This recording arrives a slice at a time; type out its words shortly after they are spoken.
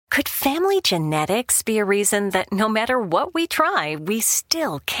Could family genetics be a reason that no matter what we try, we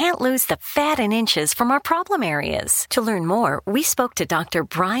still can't lose the fat and inches from our problem areas? To learn more, we spoke to Dr.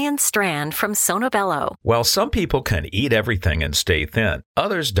 Brian Strand from Sonobello. While some people can eat everything and stay thin,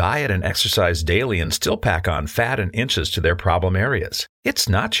 others diet and exercise daily and still pack on fat and inches to their problem areas. It's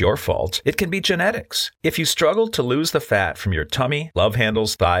not your fault. It can be genetics. If you struggle to lose the fat from your tummy, love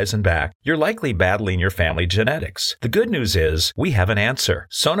handles, thighs, and back, you're likely battling your family genetics. The good news is we have an answer.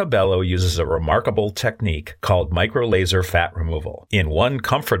 Sonobello uses a remarkable technique called microlaser fat removal. In one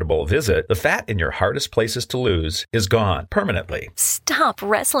comfortable visit, the fat in your hardest places to lose is gone permanently. Stop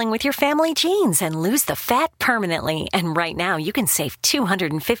wrestling with your family genes and lose the fat permanently. And right now, you can save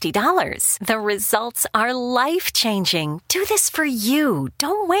 $250. The results are life-changing. Do this for you.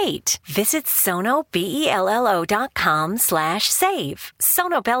 Don't wait. Visit sonobello.com/save.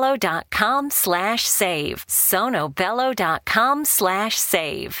 sonobello.com/save.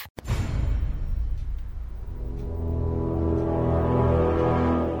 sonobello.com/save.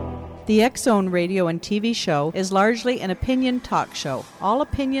 The X-Zone radio and TV show is largely an opinion talk show. All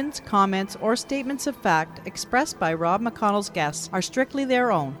opinions, comments, or statements of fact expressed by Rob McConnell's guests are strictly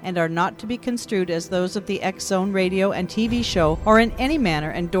their own and are not to be construed as those of the X-Zone radio and TV show or in any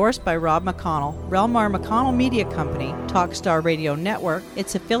manner endorsed by Rob McConnell, Relmar McConnell Media Company, Talkstar Radio Network,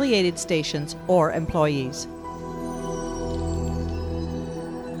 its affiliated stations, or employees.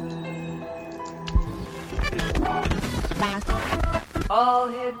 All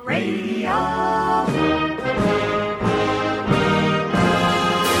Hit Radio.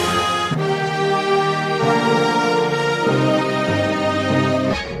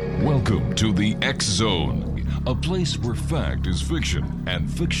 Welcome to the X Zone, a place where fact is fiction and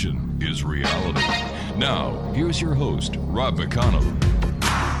fiction is reality. Now, here's your host, Rob McConnell.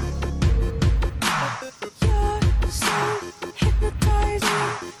 You're so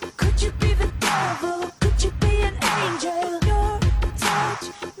hypnotizing. Could you be the devil? Could you be an angel?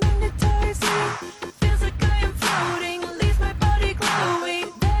 Magnetizing, feels like I am floating, leaves my body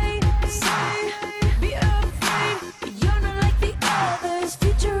glowing. They say, be afraid, you're not like the others,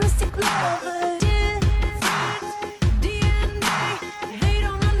 futuristic lovers. Different DNA, they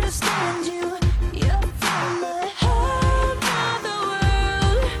don't understand you. You're from a whole other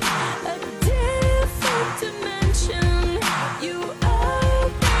world, a different dimension. You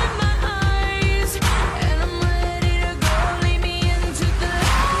open my eyes, and I'm ready to go. Lead me into the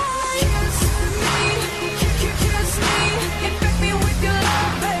Kiss me, infect me with your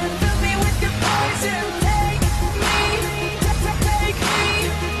love and fill me with your poison. Take me,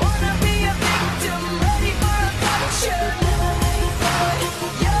 wanna be a victim, ready for abduction.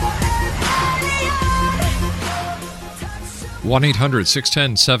 You're an alien.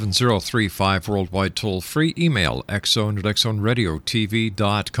 1-800-610-7035 worldwide toll free. Email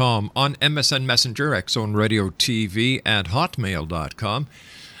xzone@xzoneradiotv.com. On MSN Messenger, xzoneradiotv at hotmail.com.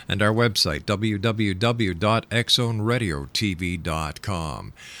 And our website,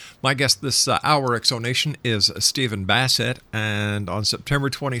 www.xzoneradiotv.com. My guest this hour, Exonation, is Stephen Bassett, and on September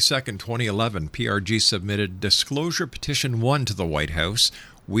 22nd, 2011, PRG submitted Disclosure Petition 1 to the White House,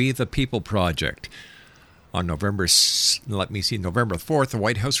 We the People Project. On November 4th, the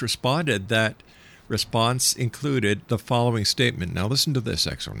White House responded. That response included the following statement. Now listen to this,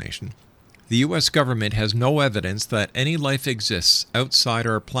 Exonation. The U.S. government has no evidence that any life exists outside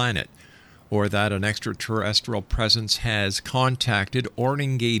our planet or that an extraterrestrial presence has contacted or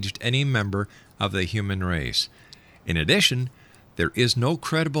engaged any member of the human race. In addition, there is no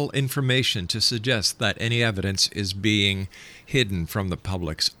credible information to suggest that any evidence is being hidden from the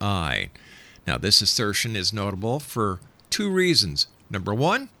public's eye. Now, this assertion is notable for two reasons. Number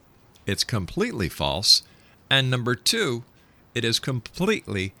one, it's completely false. And number two, it is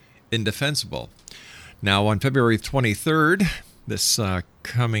completely indefensible. Now, on February 23rd, this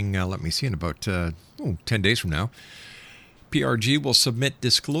coming, in about 10 days from now, PRG will submit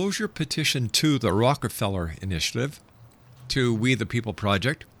Disclosure Petition 2, the Rockefeller Initiative, to We the People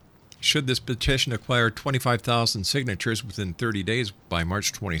Project. Should this petition acquire 25,000 signatures within 30 days by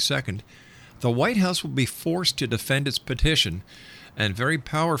March 22nd, the White House will be forced to defend its petition, and very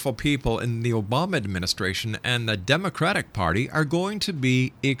powerful people in the Obama administration and the Democratic Party are going to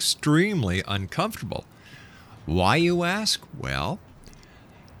be extremely uncomfortable. Why, you ask? Well,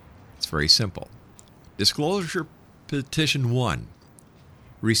 it's very simple. Disclosure Petition 1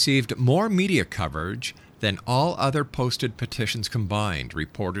 received more media coverage than all other posted petitions combined.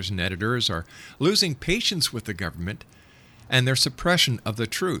 Reporters and editors are losing patience with the government and their suppression of the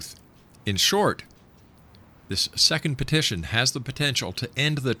truth. In short, this second petition has the potential to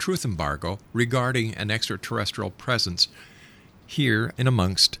end the truth embargo regarding an extraterrestrial presence here in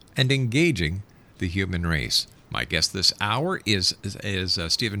amongst and engaging the human race. My guest this hour is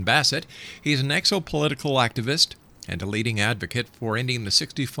Stephen Bassett. He's an exopolitical activist and a leading advocate for ending the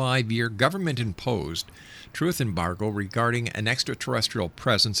 65-year government-imposed truth embargo regarding an extraterrestrial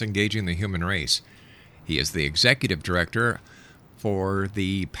presence engaging the human race. He is the executive director for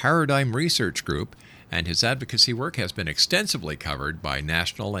the Paradigm Research Group, and his advocacy work has been extensively covered by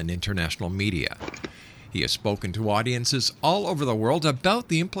national and international media. He has spoken to audiences all over the world about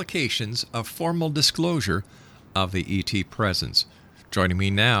the implications of formal disclosure of the ET presence. Joining me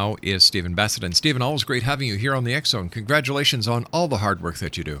now is Stephen Bassett. And Stephen, always great having you here on the X Zone. Congratulations on all the hard work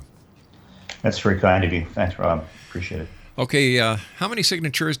that you do. That's very kind of you. Thanks, Rob. Appreciate it. Okay, how many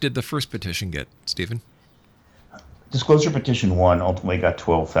signatures did the first petition get, Stephen? Disclosure Petition 1 ultimately got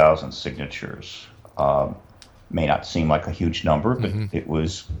 12,000 signatures. May not seem like a huge number, but it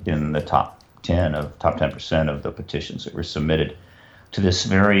was in the top 10% of the petitions that were submitted to this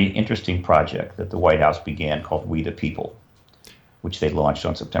very interesting project that the White House began called We the People, which they launched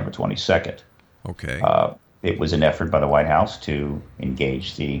on September 22nd. Okay. It was an effort by the White House to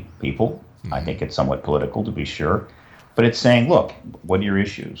engage the people. I think it's somewhat political, to be sure. But it's saying, look, what are your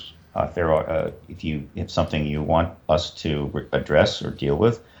issues? If you have something you want us to address or deal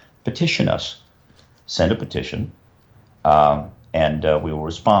with, petition us. Send a petition, and we will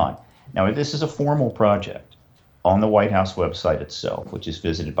respond. Now, this is a formal project on the White House website itself, which is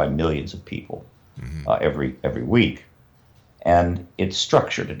visited by millions of people every week. And it's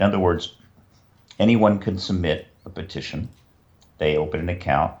structured. In other words, anyone can submit a petition. They open an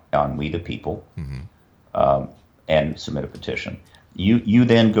account on We the People and submit a petition. You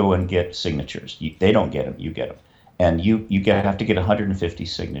then go and get signatures. They don't get them. You get them. And you have to get 150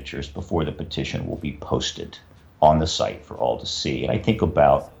 signatures before the petition will be posted on the site for all to see. And I think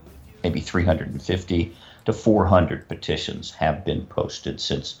about maybe 350 to 400 petitions have been posted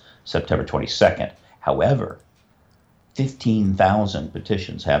since September 22nd. However, 15,000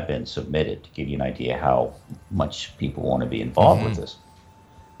 petitions have been submitted, to give you an idea how much people want to be involved with this.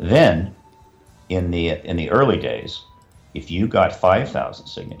 Then, in the early days, if you got 5,000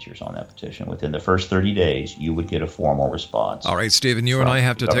 signatures on that petition, within the first 30 days, you would get a formal response. All right, Stephen, you and I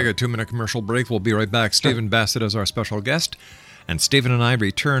have to take a 2-minute commercial break. We'll be right back. Stephen Bassett is our special guest, and Stephen and I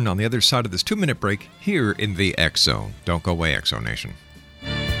return on the other side of this 2-minute break here in the X Zone. Don't go away, X Zone Nation.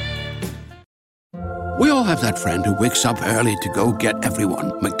 We all have that friend who wakes up early to go get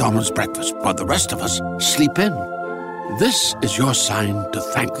everyone McDonald's breakfast, while the rest of us sleep in. This is your sign to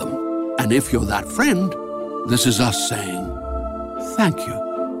thank them. And if you're that friend, this is us saying thank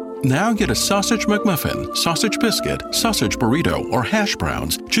you. Now get a sausage McMuffin, sausage biscuit, sausage burrito, or hash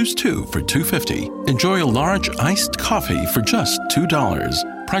browns. Choose 2 for $2.50. Enjoy a large iced coffee for just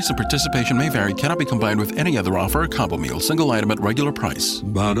 $2. Price and participation may vary. Cannot be combined with any other offer or combo meal. Single item at regular price.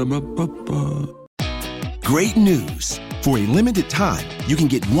 Ba-da-ba-ba-ba. Great news! For a limited time, you can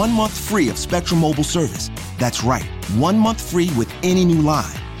get 1 month free of Spectrum Mobile service. That's right, 1 month free with any new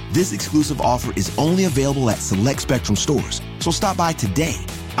line. This exclusive offer is only available at select Spectrum stores, so stop by today.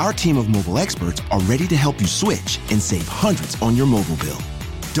 Our team of mobile experts are ready to help you switch and save hundreds on your mobile bill.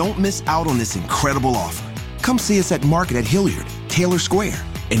 Don't miss out on this incredible offer. Come see us at Market at Hilliard, Taylor Square,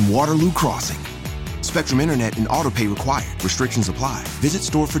 and Waterloo Crossing. Spectrum Internet and autopay required. Restrictions apply. Visit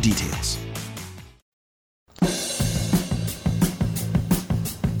store for details.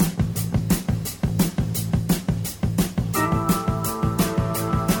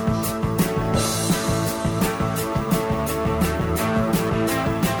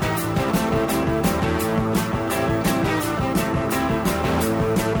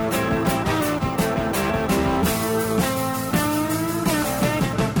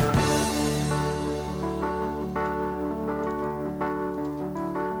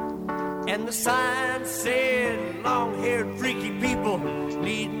 And the sign said, long-haired freaky people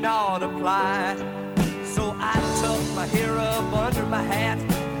need not apply. So I tucked my hair up under my hat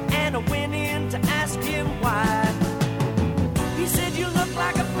and I went in to ask him why. He said, you look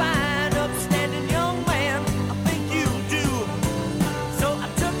like a fine, upstanding young man. I think you do. So I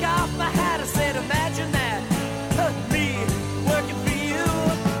took off my hat, I said, imagine that, me working for you.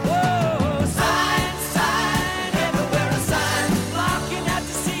 Whoa, sign, sign, everywhere a sign, blocking out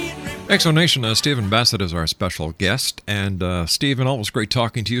to see it. Exonation, Stephen Bassett is our special guest. And Stephen, always great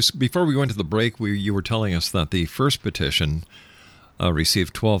talking to you. Before we went to the break, you were telling us that the first petition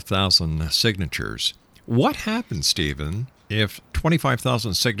received 12,000 signatures. What happens, Stephen, if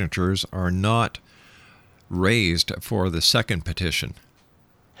 25,000 signatures are not raised for the second petition?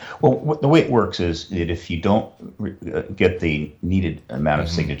 Well, the way it works is that if you don't get the needed amount of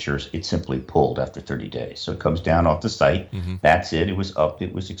signatures, it's simply pulled after 30 days. So it comes down off the site. That's it. It was up.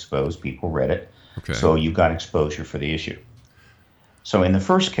 It was exposed. People read it. Okay. So you got exposure for the issue. So in the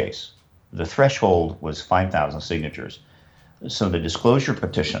first case, the threshold was 5,000 signatures. So the disclosure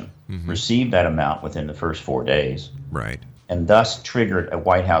petition received that amount within the first 4 days. Right. And thus triggered a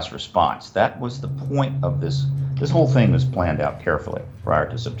White House response. That was the point of this. This whole thing was planned out carefully prior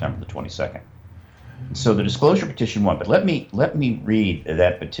to September the 22nd. So the disclosure petition won. But let me read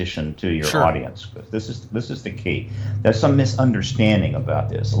that petition to your audience. This is the key. There's some misunderstanding about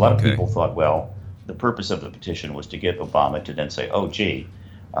this. A lot of people thought, well, the purpose of the petition was to get Obama to then say, oh, gee,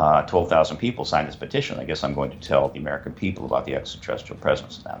 12,000 people signed this petition. I guess I'm going to tell the American people about the extraterrestrial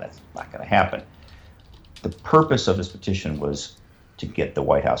presence. Now, that's not going to happen. The purpose of this petition was to get the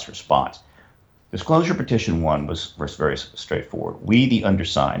White House response. Disclosure Petition 1 was very straightforward. We, the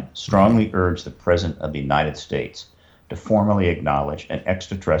undersigned, strongly urge the President of the United States to formally acknowledge an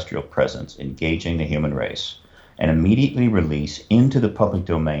extraterrestrial presence engaging the human race and immediately release into the public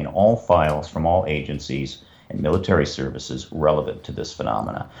domain all files from all agencies and military services relevant to this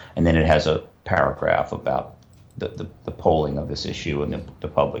phenomena. And then it has a paragraph about the polling of this issue and the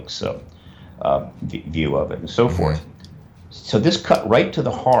public's view of it and so forth. So this cut right to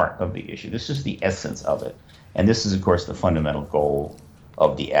the heart of the issue. This is the essence of it. And this is, of course, the fundamental goal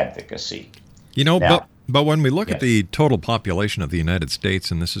of the advocacy. You know, now, but when we look at the total population of the United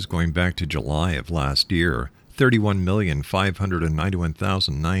States, and this is going back to July of last year,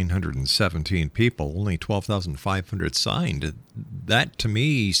 31,591,917 people, only 12,500 signed. That, to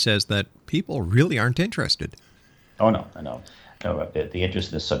me, says that people really aren't interested. Oh, no, I know. No, the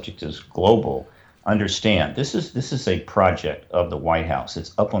interest in this subject is global. Understand, this is a project of the White House.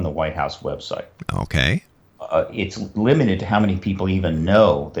 It's up on the White House website. Okay. It's limited to how many people even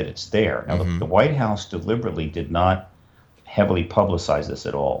know that it's there. Now, the White House deliberately did not heavily publicize this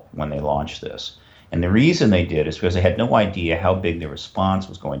at all when they launched this. And the reason they did is because they had no idea how big the response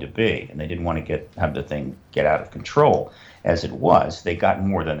was going to be, and they didn't want to have the thing get out of control. As it was, they got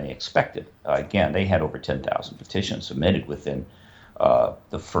more than they expected. Again, they had over 10,000 petitions submitted within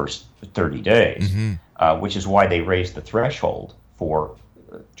the first 30 days, which is why they raised the threshold for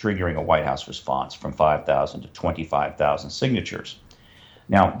triggering a White House response from 5,000 to 25,000 signatures.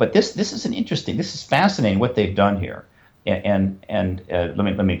 Now, but this is fascinating what they've done here, and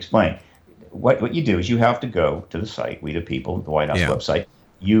let me explain. What you do is you have to go to the site, We the People, the White House website.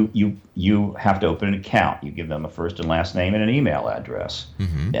 You have to open an account. You give them a first and last name and an email address.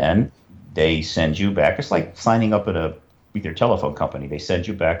 Then they send you back. It's like signing up with your telephone company. They send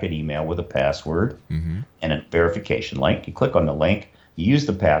you back an email with a password and a verification link. You click on the link, you use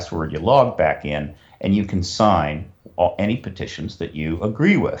the password, you log back in, and you can sign any petitions that you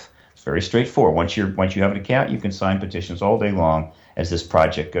agree with. It's very straightforward. Once you have an account, you can sign petitions all day long as this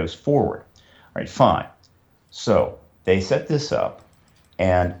project goes forward. All right, fine. So they set this up,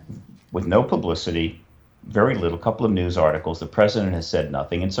 and with no publicity, very little, couple of news articles, the president has said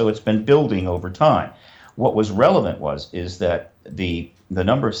nothing, and so it's been building over time. What was relevant is that the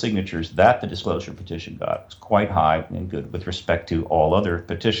number of signatures that the disclosure petition got was quite high and good with respect to all other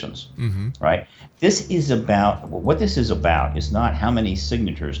petitions, right? What this is about is not how many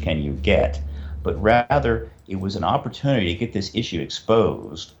signatures can you get, but rather it was an opportunity to get this issue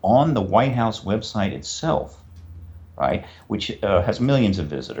exposed on the White House website itself, right, which has millions of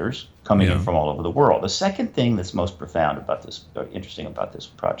visitors coming in from all over the world. The second thing that's most profound about this, interesting about this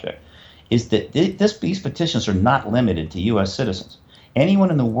project, is that these petitions are not limited to U.S. citizens.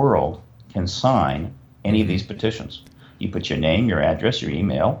 Anyone in the world can sign any of these petitions. You put your name, your address, your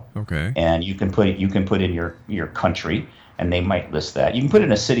email, and you can put in your country, and they might list that. You can put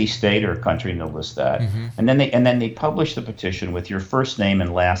in a city, state, or a country, and they'll list that. And then they publish the petition with your first name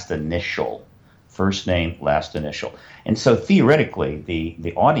and last initial. First name, last initial. And so theoretically,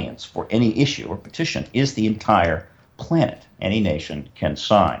 the audience for any issue or petition is the entire planet. Any nation can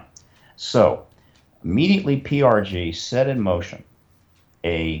sign. So immediately PRG set in motion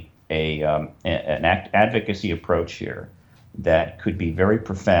an advocacy approach here that could be very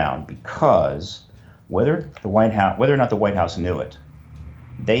profound, because whether or not the White House knew it,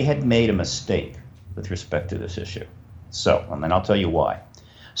 they had made a mistake with respect to this issue. So, and then I'll tell you why.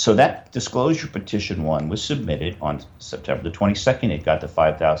 So that disclosure petition 1 was submitted on September the 22nd. It got to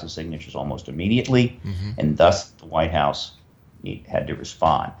 5,000 signatures almost immediately, and thus the White House had to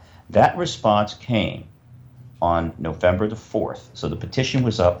respond. That response came on November the 4th. So the petition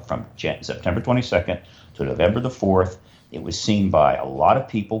was up from September 22nd to November the 4th. It was seen by a lot of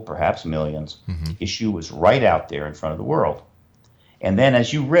people, perhaps millions. The issue was right out there in front of the world. And then,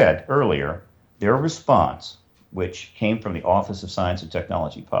 as you read earlier, their response, which came from the Office of Science and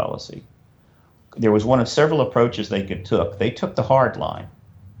Technology Policy, there was one of several approaches they took. They took the hard line.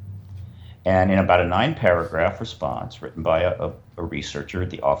 And in about a 9-paragraph response written by a researcher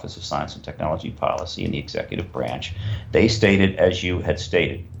at the Office of Science and Technology Policy in the executive branch, they stated, as you had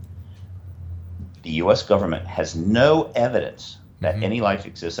stated, the U.S. government has no evidence that any life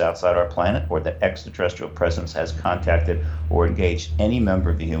exists outside our planet or that extraterrestrial presence has contacted or engaged any member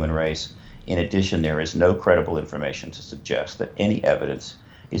of the human race. In addition, there is no credible information to suggest that any evidence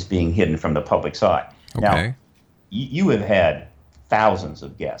is being hidden from the public's eye. Okay. Now, you have had thousands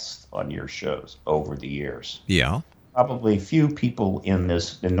of guests on your shows over the years. Yeah. Probably few people in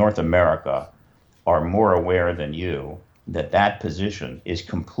North America are more aware than you that position is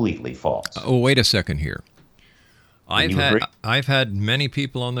completely false. Oh, wait a second here. I've had many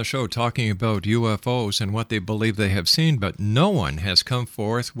people on the show talking about UFOs and what they believe they have seen, but no one has come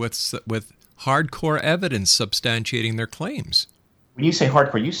forth with hardcore evidence substantiating their claims. When you say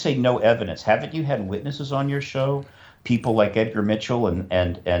hardcore, you say no evidence. Haven't you had witnesses on your show? People like Edgar Mitchell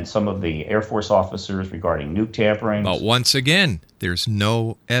and some of the Air Force officers regarding nuke tampering. But once again, there's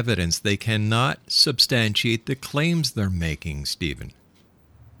no evidence. They cannot substantiate the claims they're making, Stephen.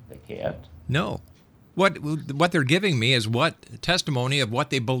 They can't? No. What they're giving me is testimony of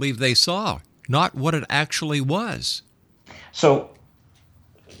what they believe they saw, not what it actually was. So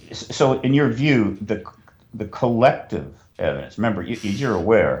in your view, the collective evidence, remember, you're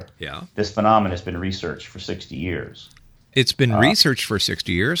aware, this phenomenon has been researched for 60 years. It's been researched for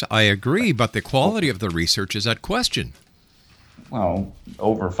 60 years, I agree, but the quality of the research is at question. Well,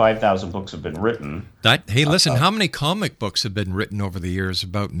 over 5,000 books have been written. Hey, listen, how many comic books have been written over the years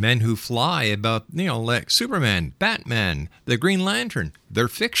about men who fly, about, like Superman, Batman, the Green Lantern? They're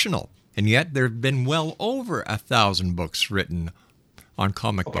fictional, and yet there have been well over 1,000 books written on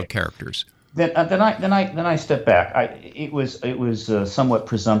comic book characters. Then I step back. It was somewhat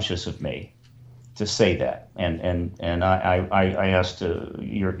presumptuous of me to say that, and I asked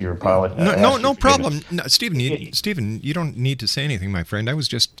your pilot. No problem, no, Stephen. You don't need to say anything, my friend. I was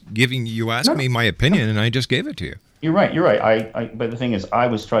just giving you asked me my opinion, and I just gave it to you. You're right. But the thing is, I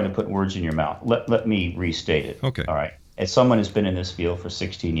was trying to put words in your mouth. Let me restate it. Okay. All right. As someone who's been in this field for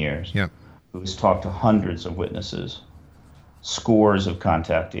 16 years, who's talked to hundreds of witnesses, scores of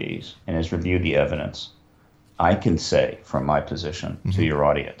contactees, and has reviewed the evidence, I can say from my position to your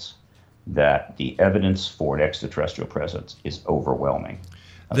audience that the evidence for an extraterrestrial presence is overwhelming.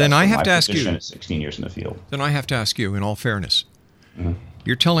 Then I have to ask you, 16 years in the field. Then I have to ask you, in all fairness,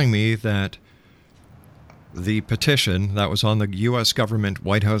 you're telling me that the petition that was on the U.S. government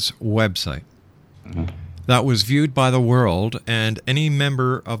White House website, that was viewed by the world, and any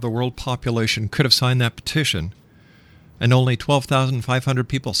member of the world population could have signed that petition, and only 12,500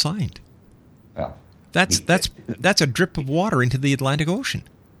 people signed. Well, that's a drip of water into the Atlantic Ocean.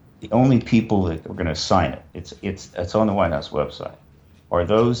 The only people that are going to sign it, it's on the White House website, are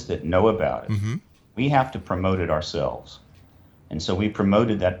those that know about it. We have to promote it ourselves, and so we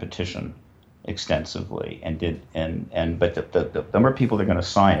promoted that petition extensively, but the number of people that are going to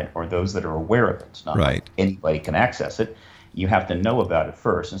sign it are those that are aware of it. It's not like anybody can access it. You have to know about it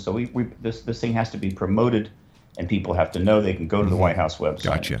first, and so this thing has to be promoted, and people have to know they can go to the White House website.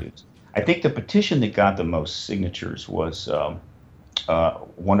 Gotcha. And do it. I think the petition that got the most signatures was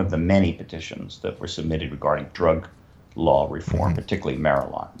one of the many petitions that were submitted regarding drug law reform, particularly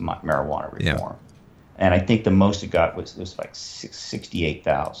marijuana reform. And I think the most it got was like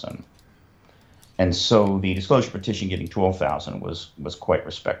 68,000. And so the disclosure petition getting 12,000 was quite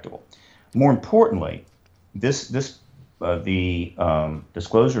respectable. More importantly, the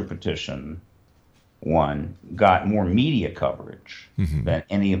disclosure petition one got more media coverage than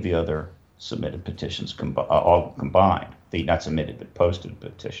any of the other submitted petitions all combined. Not submitted, but posted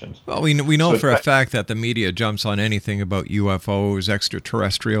petitions. Well, we know for a fact that the media jumps on anything about UFOs,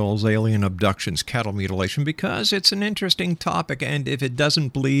 extraterrestrials, alien abductions, cattle mutilation, because it's an interesting topic, and if it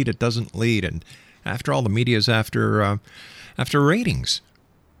doesn't bleed, it doesn't lead. And after all, the media's after ratings.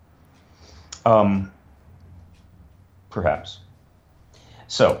 Perhaps.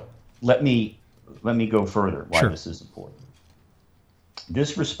 So let me go further why this is important.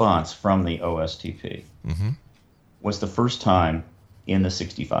 This response from the OSTP was the first time in the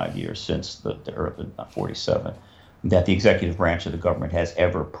 65 years since the early 47 that the executive branch of the government has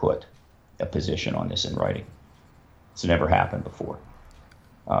ever put a position on this in writing. It's never happened before.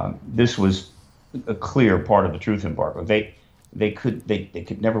 This was a clear part of the truth embargo. They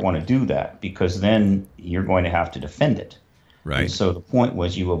could never want to do that because then you're going to have to defend it. Right. And so the point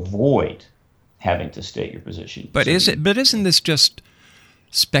was you avoid having to state your position. But isn't this just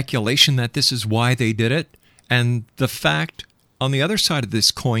speculation that this is why they did it. And the fact on the other side of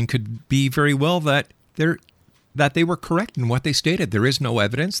this coin could be very well that they were correct in what they stated. There is no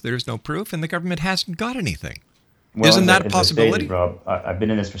evidence, there is no proof, and the government hasn't got anything. Well, Isn't that a as I possibility? stated, Rob, I've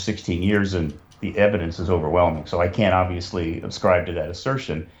been in this for 16 years, and the evidence is overwhelming. So I can't obviously ascribe to that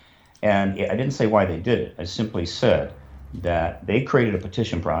assertion. And I didn't say why they did it. I simply said that they created a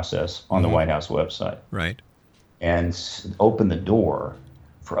petition process on the White House website. Right. And opened the door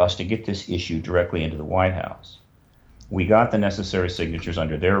for us to get this issue directly into the White House. We got the necessary signatures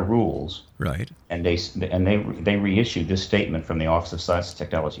under their rules. Right. And they reissued this statement from the Office of Science and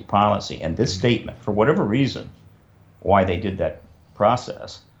Technology Policy. And this statement, for whatever reason, why they did that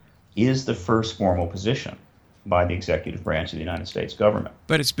process, is the first formal position by the executive branch of the United States government.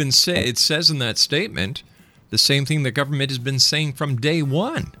 But it says in that statement the same thing the government has been saying from day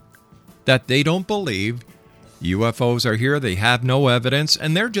one, that they don't believe UFOs are here, they have no evidence,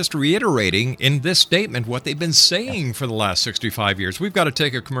 and they're just reiterating in this statement what they've been saying for the last 65 years. We've got to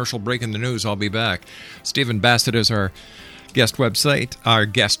take a commercial break in the news. I'll be back. Stephen Bassett is our guest website. Our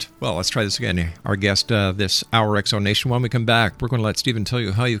guest, well, let's try this again. Our guest this hour, Exonation. When we come back, we're going to let Stephen tell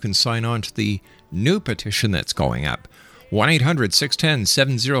you how you can sign on to the new petition that's going up.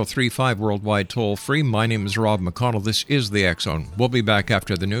 1-800-610-7035, worldwide toll free. My name is Rob McConnell. This is the X Zone. We'll be back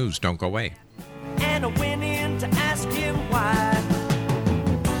after the news. Don't go away. And I went in to ask him why.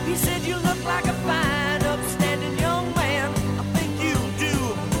 He said, "You look like a fine, upstanding young man. I think you do."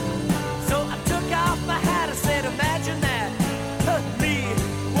 So I took off my hat. I said, "Imagine that, me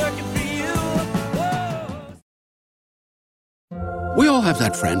working for you." Whoa. We all have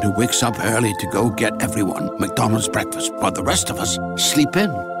that friend who wakes up early to go get everyone McDonald's breakfast, while the rest of us sleep in.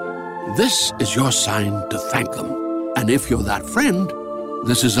 This is your sign to thank them. And if you're that friend,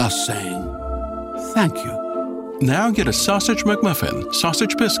 this is us saying thank you. Now get a sausage McMuffin,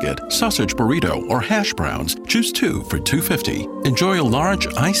 sausage biscuit, sausage burrito, or hash browns. Choose 2 for $2.50. Enjoy a large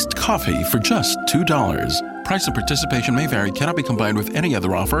iced coffee for just $2. Price and participation may vary. Cannot be combined with any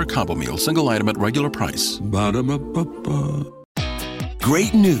other offer or combo meal. Single item at regular price. Ba-da-ba-ba-ba.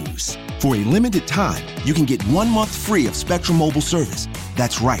 Great news! For a limited time, you can get 1 month free of Spectrum Mobile service.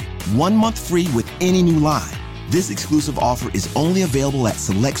 That's right, 1 month free with any new line. This exclusive offer is only available at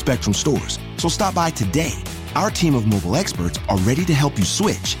select Spectrum stores, so stop by today. Our team of mobile experts are ready to help you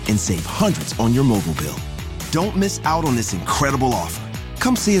switch and save hundreds on your mobile bill. Don't miss out on this incredible offer.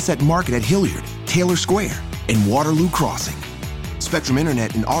 Come see us at Market at Hilliard, Taylor Square, and Waterloo Crossing. Spectrum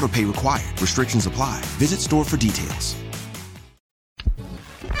Internet and autopay required. Restrictions apply. Visit store for details.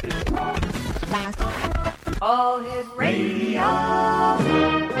 All Hit Radio.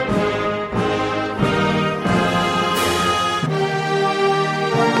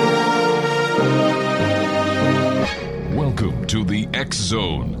 Welcome to the X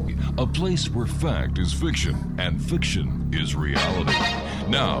Zone, a place where fact is fiction and fiction is reality.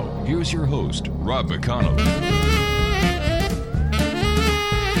 Now, here's your host, Rob McConnell.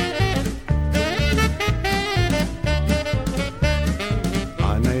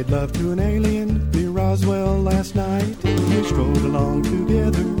 I made love to an alien near Roswell last night. We strolled along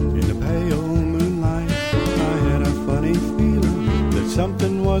together in the pale moonlight. I had a funny feeling that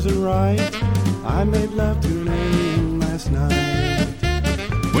something wasn't right. I made love to an alien last night.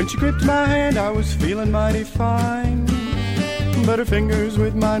 When she gripped my hand, I was feeling mighty fine. But her fingers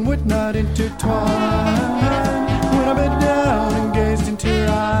with mine would not intertwine. When I bent down and gazed into her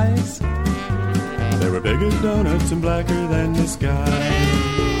eyes, they were big as donuts and blacker than the sky.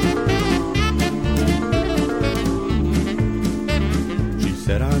 She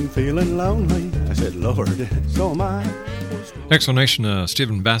said, "I'm feeling lonely." I said, "Lord, so am I." Explanation,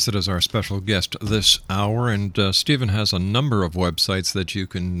 Stephen Bassett is our special guest this hour, and Stephen has a number of websites that you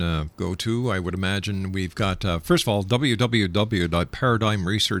can go to. I would imagine we've got, first of all,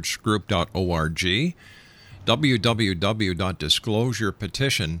 www.paradigmresearchgroup.org,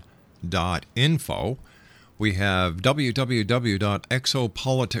 www.disclosurepetition.info. We have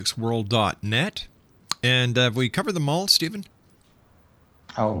www.exopoliticsworld.net. And have we covered them all, Stephen?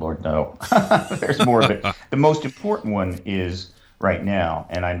 Oh, Lord, no. There's more of it. The most important one is right now,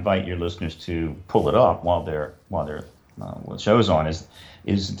 and I invite your listeners to pull it up while the show's on, is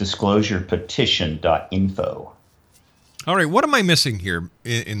disclosurepetition.info. All right, what am I missing here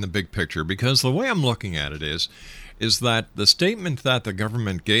in the big picture? Because the way I'm looking at it is that the statement that the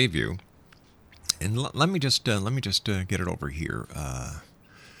government gave you, and let me just get it over here.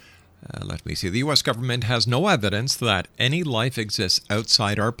 Let me see. The U.S. government has no evidence that any life exists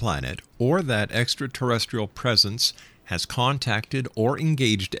outside our planet or that extraterrestrial presence has contacted or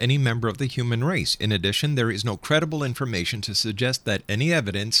engaged any member of the human race. In addition, there is no credible information to suggest that any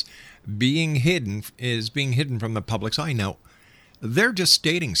evidence is being hidden from the public's eye. Now, they're just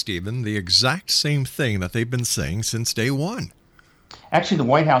stating, Stephen, the exact same thing that they've been saying since day one. Actually, the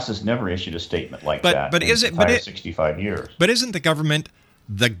White House has never issued a statement like that in the entire 65 years. But isn't the government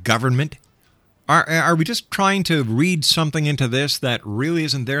the government? Are we just trying to read something into this that really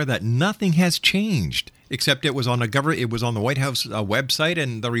isn't there, that nothing has changed, except it was on it was on the White House website,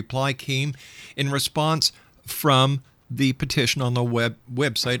 and the reply came in response from the petition on the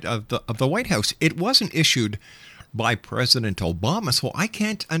website of the White House. It wasn't issued by President Obama, so I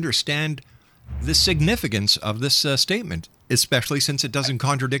can't understand the significance of this statement, especially since it doesn't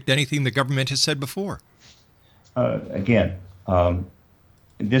contradict anything the government has said before.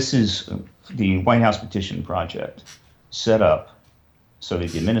 This is the White House Petition Project set up so that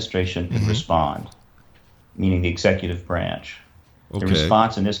the administration could respond, meaning the executive branch. The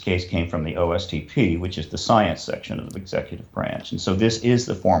response in this case came from the OSTP, which is the science section of the executive branch. And so this is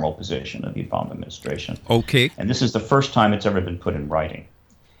the formal position of the Obama administration. Okay. And this is the first time it's ever been put in writing.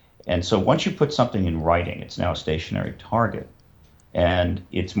 And so once you put something in writing, it's now a stationary target. And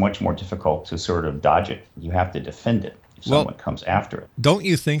it's much more difficult to sort of dodge it. You have to defend it if someone comes after it. Don't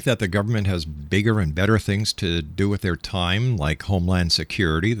you think that the government has bigger and better things to do with their time, like Homeland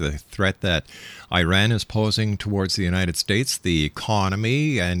Security, the threat that Iran is posing towards the United States, the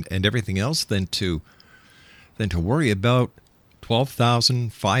economy, and everything else, than to worry about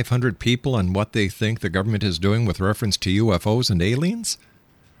 12,500 people and what they think the government is doing with reference to UFOs and aliens?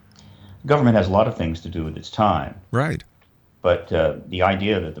 The government has a lot of things to do with its time. Right. But the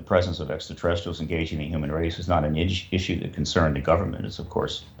idea that the presence of extraterrestrials engaging the human race is not an issue that concerned the government is, of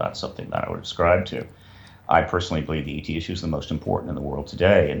course, not something that I would ascribe to. I personally believe the ET issue is the most important in the world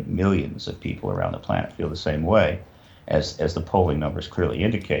today, and millions of people around the planet feel the same way, as the polling numbers clearly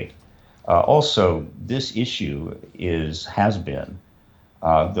indicate. Also, this issue has been,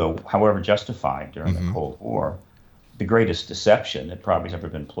 though however justified during the Cold War, the greatest deception that probably has ever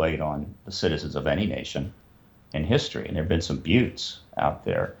been played on the citizens of any nation in history, and there have been some buttes out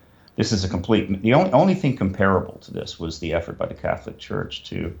there. This is the only thing comparable to this was the effort by the Catholic Church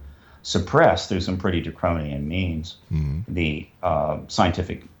to suppress, through some pretty draconian means, the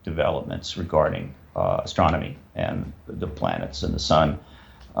scientific developments regarding astronomy and the planets and the sun,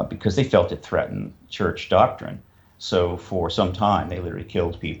 because they felt it threatened church doctrine. So for some time, they literally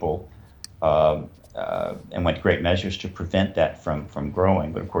killed people and went to great measures to prevent that from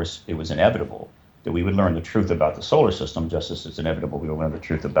growing. But of course, it was inevitable that we would learn the truth about the solar system, just as it's inevitable we will learn the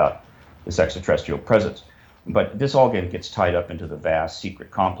truth about this extraterrestrial presence. But this all gets tied up into the vast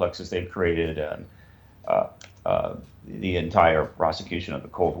secret complexes they've created, and the entire prosecution of the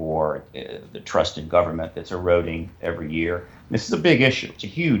Cold War, the trust in government that's eroding every year. This is a big issue. It's a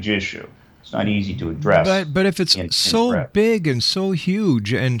huge issue. It's not easy to address. But if it's so big and so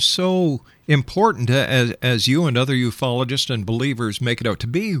huge and so important as you and other ufologists and believers make it out to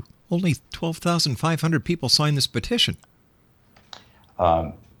be, only 12,500 people signed this petition.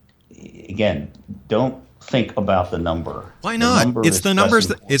 Again, don't think about the number. Why not? It's the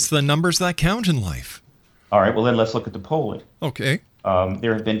numbers that count in life. All right. Well, then let's look at the polling. Okay.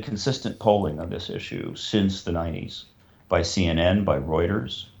 There have been consistent polling on this issue since the 90s by CNN, by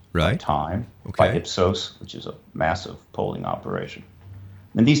Reuters, by Time, by Ipsos, which is a massive polling operation.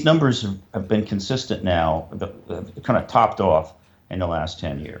 And these numbers have been consistent now, kind of topped off in the last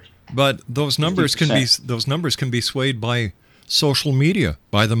 10 years. But those numbers can be swayed by social media,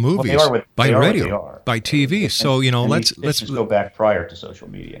 by the movies, by radio, by TV. So let's go back prior to social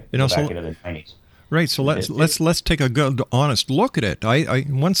media. Back into the 90s. Right. So let's take a good, honest look at it. I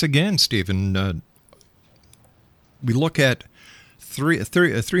once again, Stephen, we look at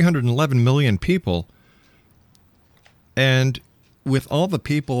 311 million people, and with all the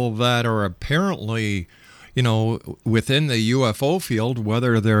people that are apparently, within the UFO field,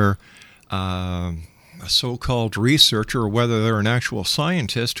 whether they're a so-called researcher or whether they're an actual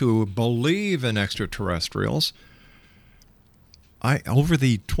scientist who believe in extraterrestrials, over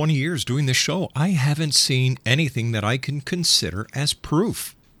the 20 years doing this show, I haven't seen anything that I can consider as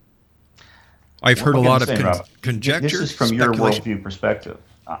proof. I've heard a lot of conjecture. This is from your worldview perspective.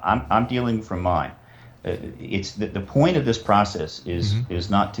 I'm dealing from mine. It's the point of this process is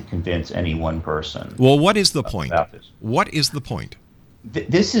not to convince any one person. Well, what is the point? What is the point?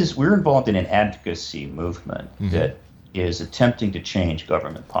 We're involved in an advocacy movement that is attempting to change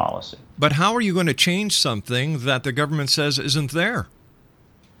government policy. But how are you going to change something that the government says isn't there?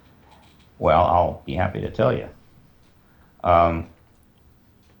 Well, I'll be happy to tell you.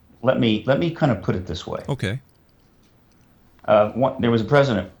 Let me kind of put it this way. Okay. There was a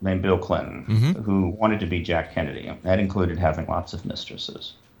president named Bill Clinton who wanted to be Jack Kennedy. That included having lots of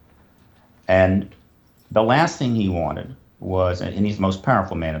mistresses. And the last thing he wanted was, and he's the most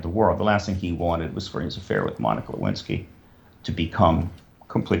powerful man in the world, the last thing he wanted was for his affair with Monica Lewinsky to become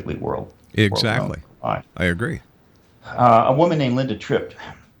completely world. Exactly. I agree. A woman named Linda Tripp,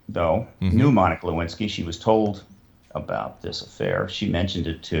 though, knew Monica Lewinsky. She was told about this affair. She mentioned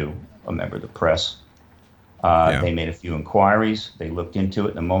it to a member of the press. They made a few inquiries. They looked into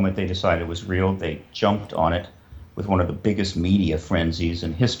it. The moment they decided it was real, they jumped on it with one of the biggest media frenzies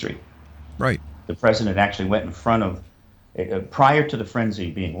in history. Right. The president actually went in front of, prior to the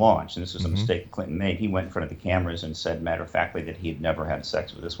frenzy being launched, and this was a mistake Clinton made, he went in front of the cameras and said matter-of-factly that he had never had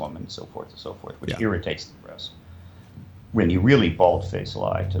sex with this woman, and so forth, which irritates the press. When you really bald-faced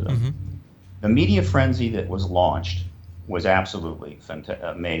lie to them. The media frenzy that was launched was absolutely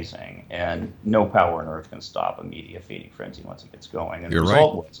amazing, and no power on earth can stop a media feeding frenzy once it gets going. And the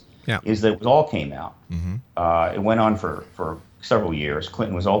result is that it all came out. It went on for several years.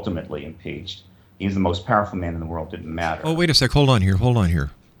 Clinton was ultimately impeached. He was the most powerful man in the world. Didn't matter. Oh, wait a sec. Hold on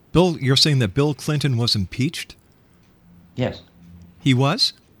here. Bill, you're saying that Bill Clinton was impeached? Yes. He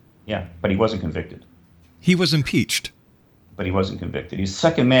was? Yeah, but he wasn't convicted. He was impeached? But he wasn't convicted. He's the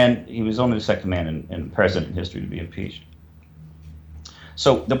second man. He was only the second man in president history to be impeached.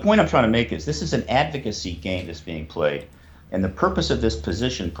 So the point I'm trying to make is this is an advocacy game that's being played, and the purpose of this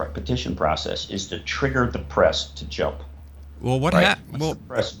petition process is to trigger the press to jump. Well, what happened? Once the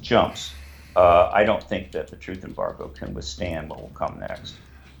press jumps, I don't think that the truth embargo can withstand what will come next.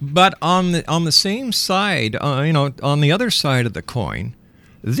 But on the same side, on the other side of the coin,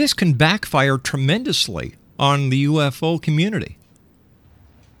 this can backfire tremendously on the UFO community.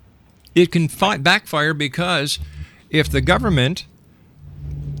 It can backfire because if the government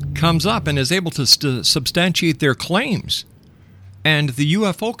comes up and is able to substantiate their claims, and the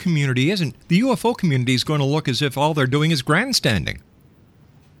UFO community isn't, the UFO community is going to look as if all they're doing is grandstanding.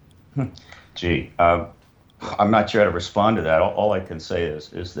 Gee, I'm not sure how to respond to that. All I can say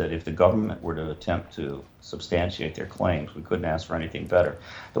is that if the government were to attempt to substantiate their claims, we couldn't ask for anything better.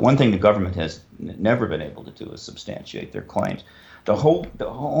 The one thing the government has never been able to do is substantiate their claims. The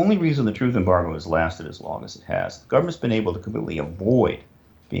only reason the truth embargo has lasted as long as it has, the government's been able to completely avoid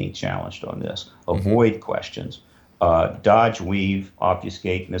being challenged on this, avoid questions, dodge, weave,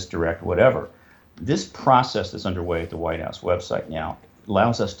 obfuscate, misdirect, whatever. This process that's underway at the White House website now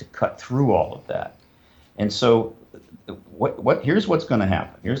allows us to cut through all of that. And so here's what's going to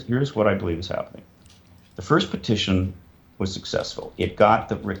happen. Here's what I believe is happening. The first petition was successful. It got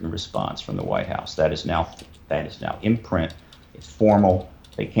the written response from the White House. That is now in print. It's formal.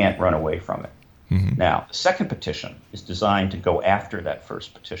 They can't run away from it. Now, the second petition is designed to go after that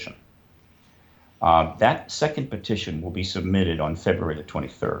first petition. That second petition will be submitted on February the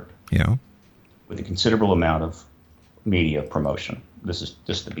 23rd. Yeah. With a considerable amount of media promotion. This is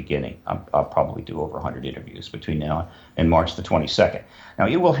just the beginning. I'll probably do over 100 interviews between now and March the 22nd. Now,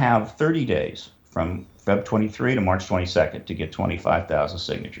 it will have 30 days from Feb 23 to March 22nd to get 25,000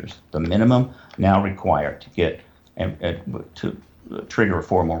 signatures, the minimum now required to get to trigger a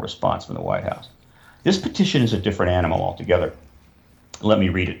formal response from the White House. This petition is a different animal altogether. Let me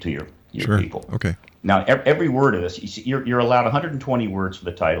read it to your people. Okay. Now, every word of this, you're allowed 120 words for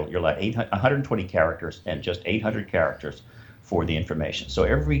the title. You're allowed 120 characters and just 800 characters for the information. So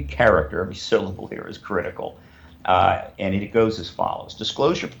every character, every syllable here is critical. And it goes as follows.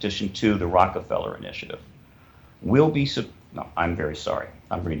 Disclosure Petition 2, the Rockefeller Initiative, will be... No, I'm very sorry.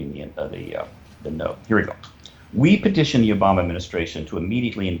 I'm reading the note. Here we go. We petition the Obama administration to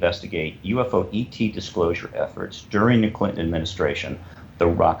immediately investigate UFO ET disclosure efforts during the Clinton administration, the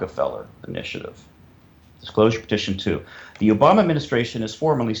Rockefeller Initiative. Disclosure Petition 2. The Obama administration has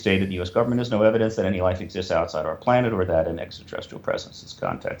formally stated the U.S. government has no evidence that any life exists outside our planet or that an extraterrestrial presence has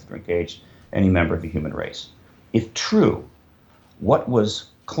contacted or engaged any member of the human race. If true, what was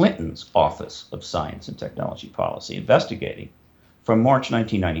Clinton's Office of Science and Technology Policy investigating from March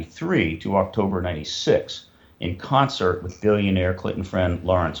 1993 to October 96 in concert with billionaire Clinton friend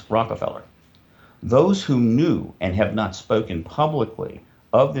Lawrence Rockefeller? Those who knew and have not spoken publicly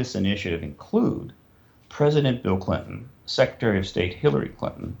of this initiative include President Bill Clinton, Secretary of State Hillary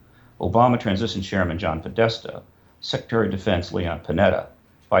Clinton, Obama Transition Chairman John Podesta, Secretary of Defense Leon Panetta,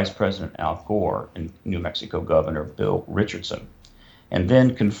 Vice President Al Gore, and New Mexico Governor Bill Richardson. And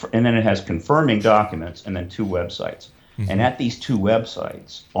then it has confirming documents and then two websites. And at these two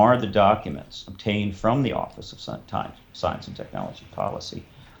websites are the documents obtained from the Office of Science and Technology Policy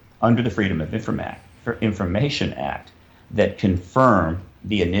under the Freedom of Information Act that confirm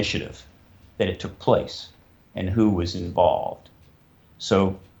the initiative, that it took place. and who was involved.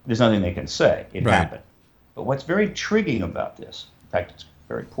 So there's nothing they can say. It happened. But what's very intriguing about this, in fact, it's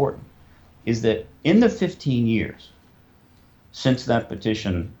very important, is that in the 15 years since that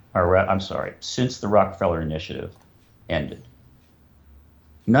petition, since the Rockefeller Initiative ended,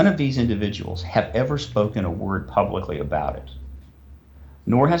 none of these individuals have ever spoken a word publicly about it,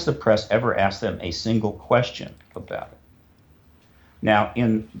 nor has the press ever asked them a single question about it. Now,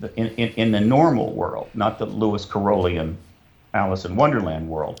 in the normal world, not the Lewis Carrollian Alice in Wonderland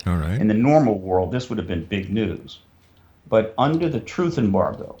world, all right, in the normal world, this would have been big news. But under the truth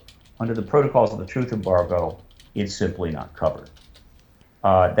embargo, under the protocols of the truth embargo, it's simply not covered.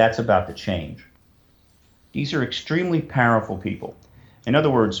 That's about to change. These are extremely powerful people. In other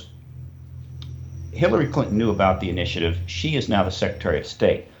words, Hillary Clinton knew about the initiative. She is now the Secretary of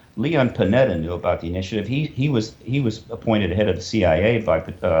State. Leon Panetta knew about the initiative. He was appointed head of the CIA by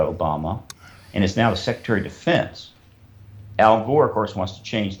Obama, and is now the Secretary of Defense. Al Gore, of course, wants to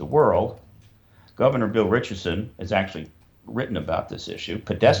change the world. Governor Bill Richardson has actually written about this issue.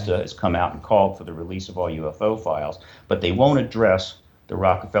 Podesta has come out and called for the release of all UFO files, but they won't address the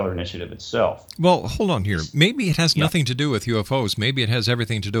Rockefeller Initiative itself. Well, hold on here. Maybe it has nothing to do with UFOs. Maybe it has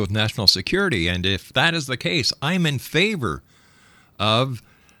everything to do with national security. And if that is the case, I'm in favor of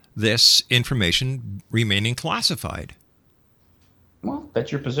this information remaining classified. Well,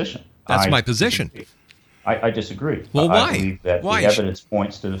 that's your position. That's my position. I disagree. Well, why? I believe that why? The evidence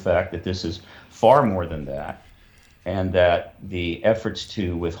points to the fact that this is far more than that, and that the efforts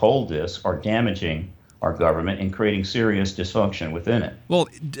to withhold this are damaging our government and creating serious dysfunction within it. Well,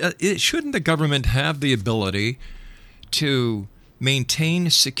 shouldn't the government have the ability to maintain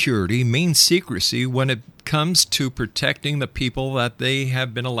security, maintain secrecy when it comes to protecting the people that they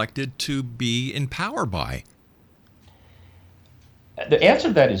have been elected to be in power by? The answer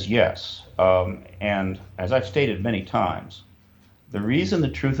to that is yes. And as I've stated many times, the reason the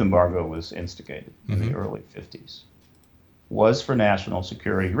truth embargo was instigated in the early 50s was for national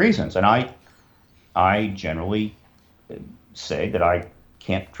security reasons. And I generally say that I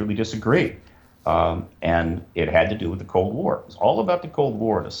can't truly disagree. And it had to do with the Cold War. It was all about the Cold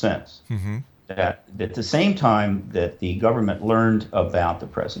War in a sense. That at the same time that the government learned about the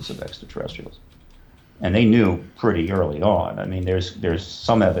presence of extraterrestrials, and they knew pretty early on. I mean, there's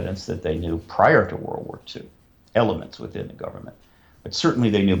some evidence that they knew prior to World War II, elements within the government. But certainly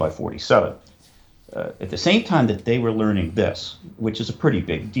they knew by 1947. At the same time that they were learning this, which is a pretty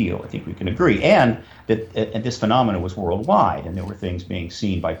big deal, I think we can agree, and that this phenomenon was worldwide, and there were things being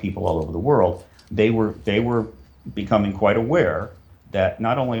seen by people all over the world, they were becoming quite aware that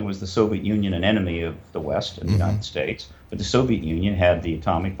not only was the Soviet Union an enemy of the West and the United States, but the Soviet Union had the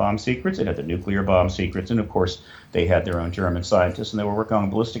atomic bomb secrets, it had the nuclear bomb secrets, and of course they had their own German scientists, and they were working on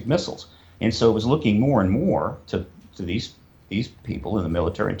ballistic missiles. And so it was looking more and more to these people in the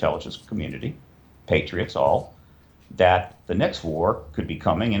military intelligence community, patriots all, that the next war could be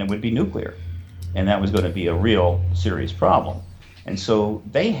coming and it would be nuclear. And that was going to be a real serious problem. And so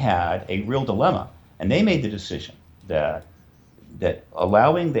they had a real dilemma, and they made the decision that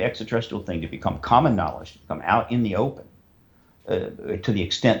allowing the extraterrestrial thing to become common knowledge, to come out in the open, to the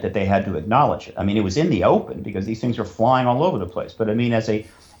extent that they had to acknowledge it. I mean, it was in the open because these things are flying all over the place. But I mean, as an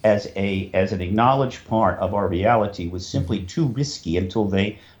acknowledged part of our reality was simply too risky until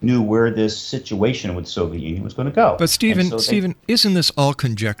they knew where this situation with the Soviet Union was going to go. But Stephen, isn't this all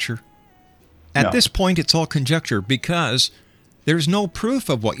conjecture? At this point, it's all conjecture because there's no proof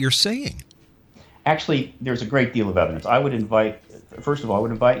of what you're saying. Actually, there's a great deal of evidence. First of all, I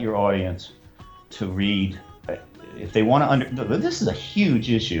would invite your audience to read, if they want to this is a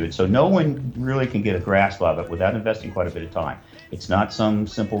huge issue, and so no one really can get a grasp of it without investing quite a bit of time. It's not some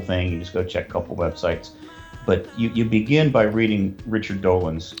simple thing. You just go check a couple websites. But you begin by reading Richard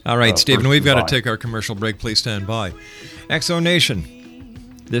Dolan's. All right, Stephen, we've got to take our commercial break. Please stand by. X-Zone Nation,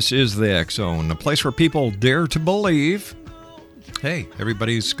 this is the X-Zone, a place where people dare to believe. Hey,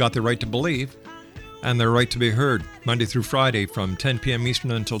 everybody's got the right to believe and their right to be heard, Monday through Friday from 10 p.m.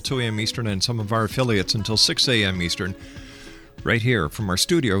 Eastern until 2 a.m. Eastern, and some of our affiliates until 6 a.m. Eastern, right here from our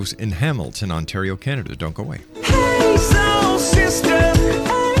studios in Hamilton, Ontario, Canada. Don't go away. Hey, soul sister, ain't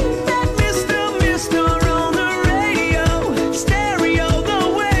that Mister on the radio? Stereo,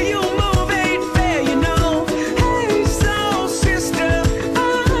 the way you move ain't fair, you know. Hey, soul sister,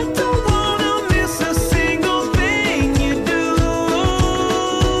 I don't wanna miss a single thing you do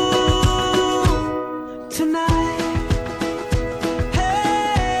tonight.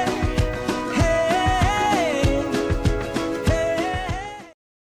 Hey, hey, hey.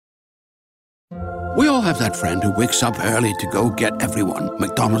 We all have that friend who wakes up early to go get everyone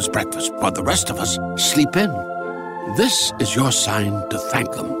McDonald's breakfast while the rest of us sleep in. This is your sign to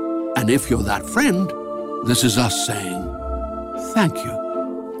thank them. And if you're that friend, this is us saying thank you.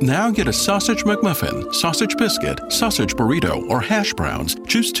 Now get a sausage McMuffin, sausage biscuit, sausage burrito, or hash browns.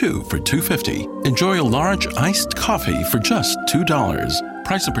 Choose 2 for $2.50. Enjoy a large iced coffee for just $2.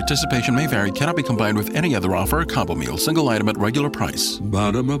 Price and participation may vary. Cannot be combined with any other offer or combo meal. Single item at regular price.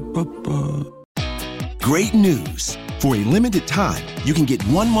 Ba-da-ba-ba-ba. Great news! For a limited time, you can get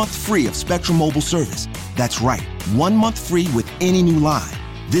 1 month free of Spectrum Mobile service. That's right, 1 month free with any new line.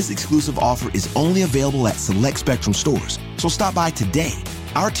 This exclusive offer is only available at select Spectrum stores, so stop by today.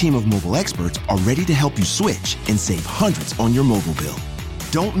 Our team of mobile experts are ready to help you switch and save hundreds on your mobile bill.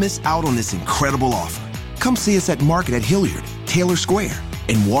 Don't miss out on this incredible offer. Come see us at Market at Hilliard, Taylor Square,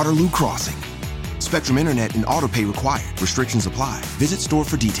 and Waterloo Crossing. Spectrum Internet and autopay required. Restrictions apply. Visit store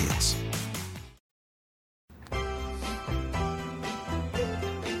for details.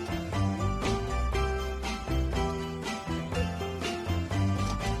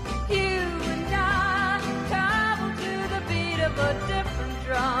 You and I travel to the beat of a different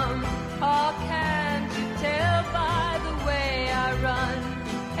drum. Oh, can't you tell by the way I run?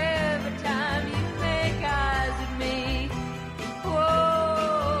 Every time you make eyes at me,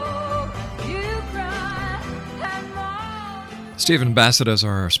 whoa, you cry and moan. Stephen Bassett is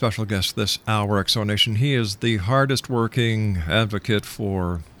our special guest this hour, Exonation. He is the hardest working advocate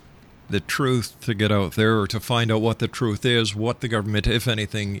for the truth to get out there, or to find out what the truth is, what the government, if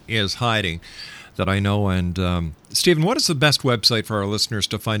anything, is hiding, that I know. And Stephen, what is the best website for our listeners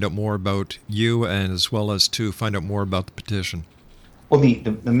to find out more about you, and as well as to find out more about the petition? Well,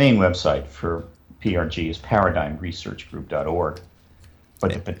 the main website for PRG is paradigmresearchgroup.org,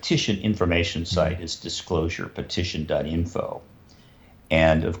 but the petition information site is disclosurepetition.info.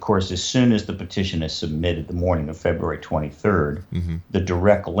 And, of course, as soon as the petition is submitted the morning of February 23rd, the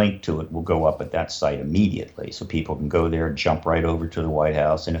direct link to it will go up at that site immediately. So people can go there, jump right over to the White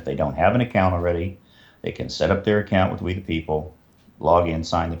House. And if they don't have an account already, they can set up their account with We the People, log in,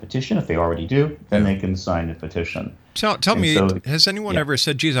 sign the petition. If they already do, then they can sign the petition. Tell me, has anyone ever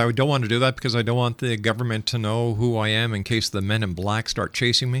said, geez, I don't want to do that because I don't want the government to know who I am in case the men in black start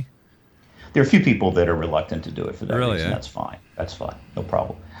chasing me? There are a few people that are reluctant to do it for that reason. That's fine. That's fine. No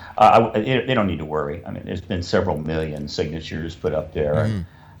problem. They don't need to worry. I mean, there's been several million signatures put up there. And,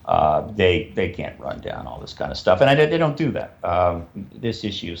 they can't run down all this kind of stuff, and they don't do that. This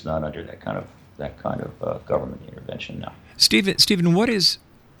issue is not under that kind of government intervention now. Stephen, what is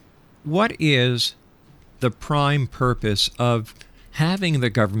the prime purpose of having the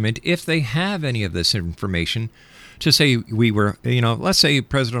government, if they have any of this information, to say let's say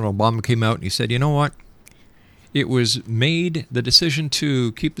President Obama came out and he said, you know what, it was made, the decision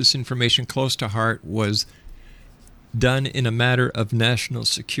to keep this information close to heart was done in a matter of national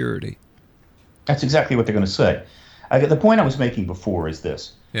security. That's exactly what they're going to say. The point I was making before is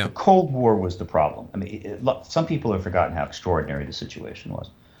this. The Cold War was the problem. I mean, some people have forgotten how extraordinary the situation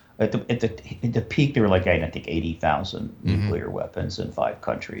was. At the peak, there were like, I think, 80,000 nuclear weapons in 5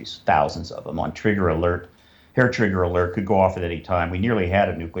 countries, thousands of them on trigger alert. Hair trigger alert could go off at any time. We nearly had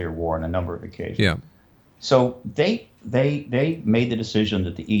a nuclear war on a number of occasions. Yeah. So they made the decision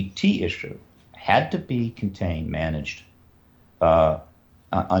that the ET issue had to be contained, managed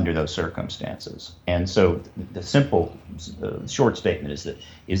under those circumstances. And so the simple, short statement is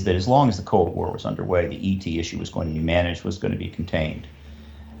that as long as the Cold War was underway, the ET issue was going to be managed, was going to be contained.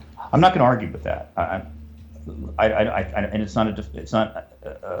 I'm not going to argue with that. And it's not an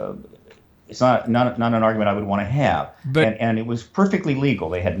argument I would want to have. And it was perfectly legal.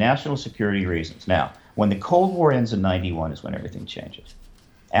 They had national security reasons. Now, when the Cold War ends in 91 is when everything changes.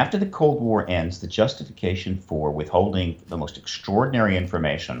 After the Cold War ends, the justification for withholding the most extraordinary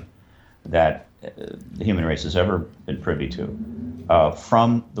information that the human race has ever been privy to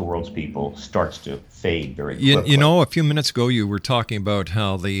from the world's people starts to fade very quickly. You know, a few minutes ago you were talking about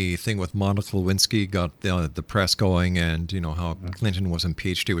how the thing with Monica Lewinsky got the press going, and how Clinton was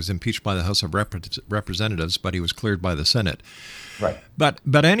impeached. He was impeached by the House of Representatives, but he was cleared by the Senate. Right.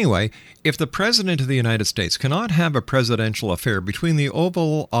 But anyway, if the President of the United States cannot have a presidential affair between the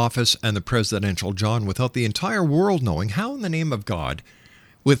Oval Office and the presidential John without the entire world knowing, how in the name of God,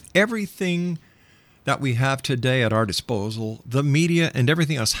 with everything that we have today at our disposal, the media and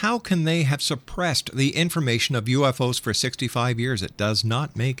everything else, how can they have suppressed the information of UFOs for 65 years? It does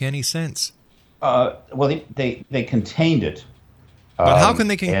not make any sense. Well, they contained it. But how can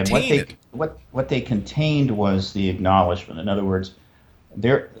they contain it? What they contained was the acknowledgement. In other words,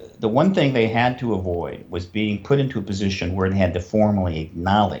 the one thing they had to avoid was being put into a position where they had to formally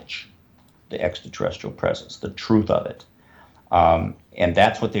acknowledge the extraterrestrial presence, the truth of it. And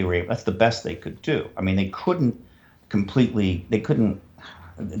that's what that's the best they could do. I mean, the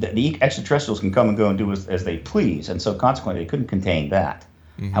extraterrestrials can come and go and do as they please, and so consequently they couldn't contain that.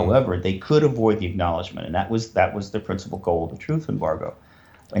 Mm-hmm. However, they could avoid the acknowledgement, and that was the principal goal of the truth embargo.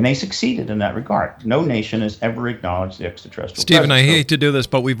 And they succeeded in that regard. No nation has ever acknowledged the extraterrestrial Stephen, presence. I hate to do this,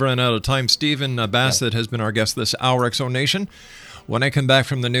 but we've run out of time. Stephen Bassett has been our guest this hour, X-Zone. When I come back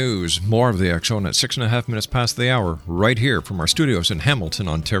from the news, more of the X-Zone at 6.5 minutes past the hour, right here from our studios in Hamilton,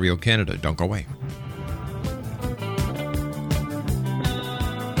 Ontario, Canada. Don't go away.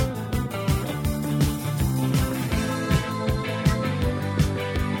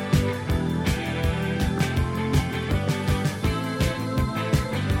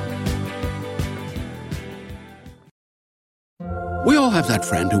 We all have that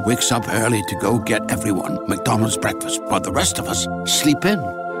friend who wakes up early to go get everyone McDonald's breakfast, while the rest of us sleep in.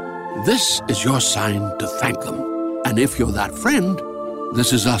 This is your sign to thank them. And if you're that friend,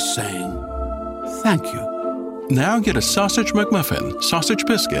 this is us saying thank you. Now get a sausage McMuffin, sausage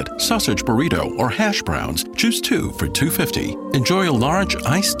biscuit, sausage burrito, or hash browns. Choose 2 for $2.50. Enjoy a large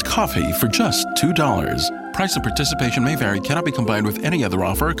iced coffee for just $2. Price and participation may vary. Cannot be combined with any other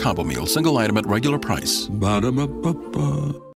offer or combo meal. Single item at regular price. Ba-da-ba-ba-ba.